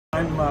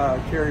I'm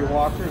Terry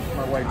Walker, it's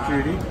my wife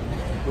Judy.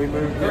 We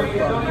moved here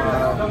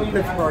from the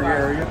Pittsburgh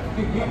area.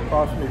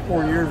 Approximately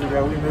 4 years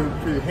ago, we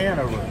moved to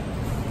Hanover.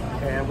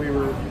 And we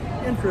were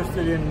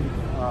interested in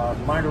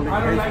minor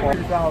league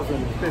baseball.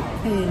 In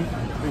 2015,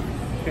 we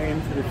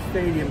came to the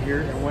stadium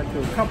here and went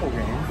to a couple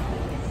games.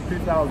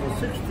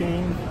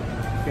 2016,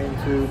 came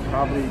to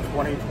probably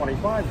 20,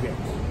 25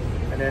 games.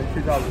 And then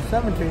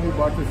 2017, we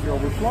bought the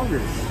Silver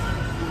Sluggers.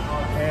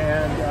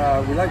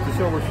 And we liked the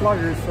Silver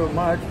Sluggers so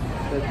much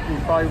that we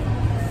probably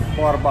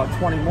bought about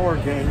 20 more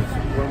games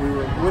when we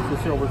were with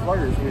the Silver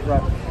Sluggers. We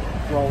thought,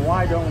 well,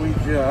 why don't we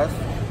just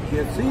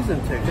get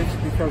season tickets?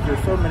 Because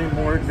there's so many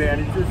more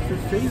advantages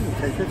to season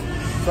tickets,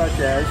 such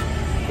as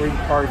free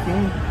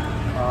parking,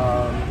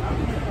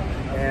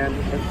 and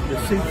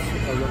the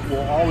seats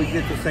will always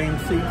get the same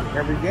seat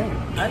every game.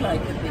 I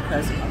like it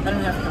because I don't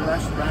have to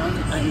rush around.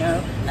 I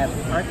know I have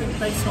a parking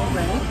place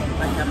already.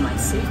 I have my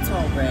seats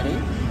already.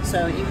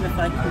 So even if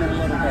I come in a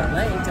little bit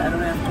late, I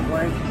don't have to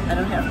worry. I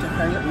don't have to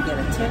hurry up and get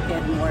a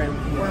ticket and worry,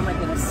 where am I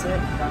going to sit?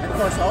 Of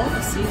course, all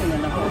the seating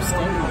in the whole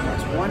stadium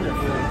is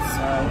wonderful,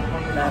 so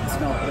that's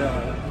not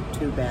really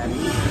too bad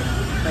either.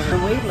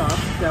 But we love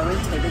going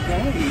to the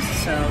games,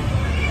 so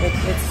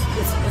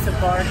it's a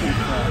bargain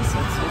for us.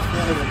 It's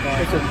really a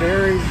bargain. It's a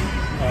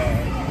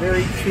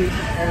very cheap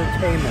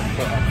entertainment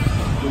for us.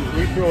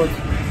 We feel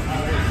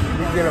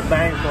we get a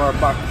bang for our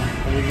buck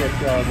when we get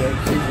the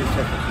season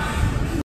tickets.